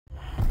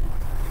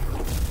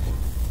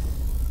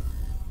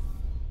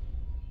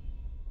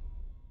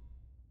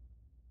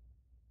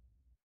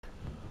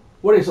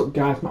What is up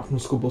guys, Matt from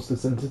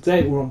Skullbusters, and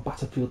today we're on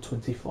Battlefield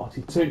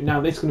 2042.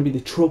 Now this is going to be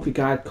the trophy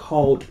guide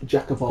called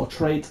Jack of all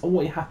trades, and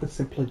what you have to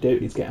simply do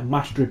is get a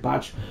mastery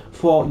badge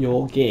for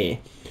your gear.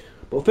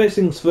 But first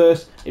things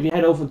first, if you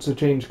head over to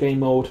change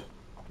game mode,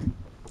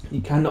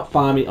 you cannot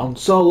farm it on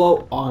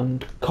solo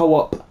and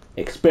co-op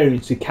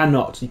experience. You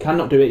cannot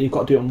do it, you've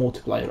got to do it on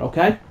multiplayer,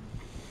 okay?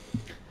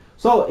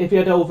 So if you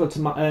head over to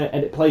my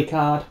edit play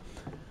card,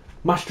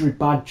 mastery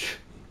badge,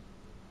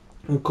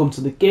 and come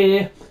to the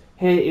gear,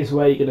 here is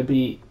where you're going to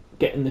be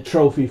getting the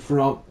trophy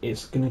from.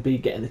 It's going to be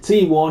getting the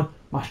T1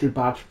 mastery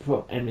badge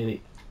for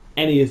any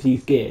of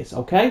these gears,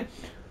 okay?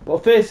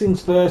 But first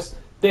things first,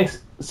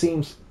 this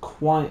seems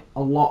quite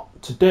a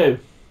lot to do.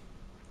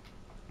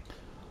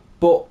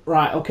 But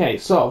right, okay,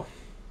 so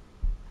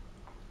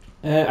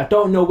I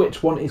don't know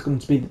which one is going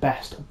to be the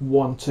best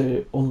one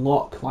to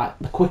unlock, like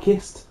the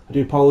quickest. I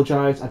do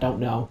apologise, I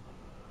don't know.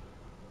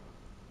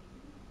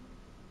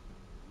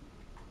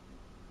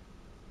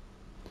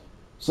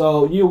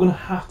 So you're going to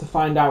have to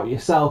find out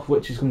yourself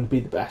which is going to be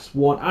the best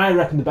one. I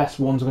reckon the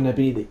best ones are going to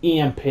be the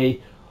EMP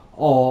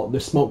or the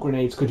smoke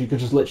grenades, because you could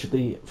just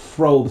literally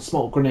throw the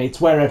smoke grenades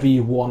wherever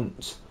you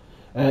want.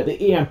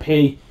 The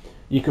EMP,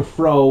 you could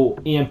throw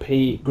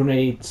EMP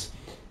grenades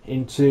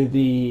into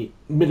the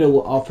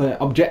middle of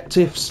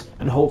objectives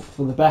and hope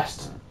for the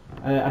best.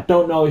 I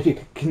don't know if you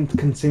can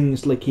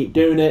continuously keep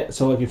doing it,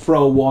 so if you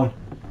throw one,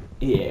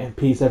 it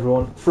EMPs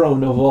everyone, throw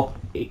another,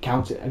 it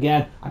counts it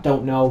again, I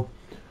don't know.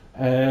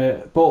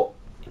 But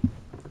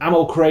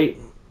ammo crate,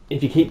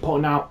 if you keep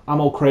putting out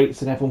ammo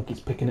crates and everyone keeps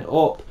picking it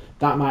up,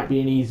 that might be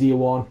an easier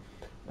one.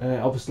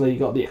 Obviously you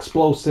got the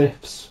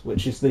explosives,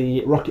 which is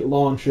the rocket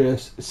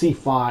launchers,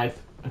 C5,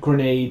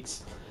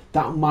 grenades.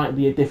 That might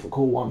be a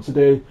difficult one to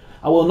do.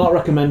 I will not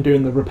recommend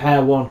doing the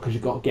repair one, because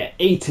you've got to get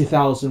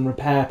 80,000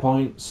 repair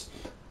points,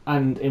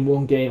 and in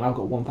one game I've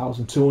got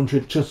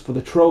 1,200 just for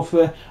the trophy,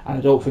 and I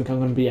don't think I'm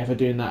going to be ever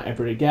doing that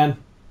ever again.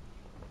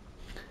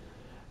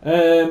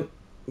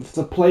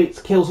 The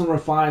plates, kills and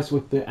revives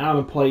with the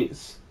armor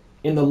plates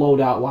in the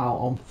loadout while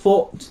on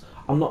foot.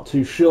 I'm not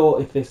too sure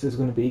if this is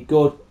going to be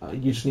good.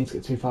 You just need to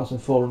get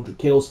 2,400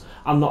 kills.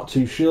 I'm not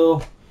too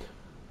sure.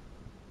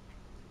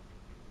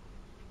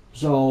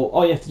 So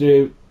all you have to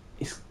do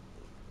is,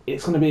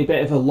 it's going to be a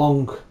bit of a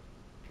long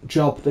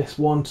job, this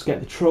one, to get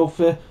the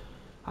trophy,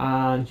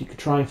 and you could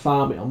try and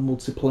farm it on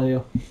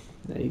multiplayer.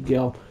 There you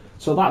go.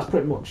 So that's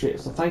pretty much it.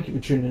 So thank you for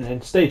tuning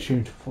in. Stay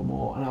tuned for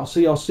more, and I'll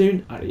see you all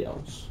soon.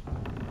 Adios.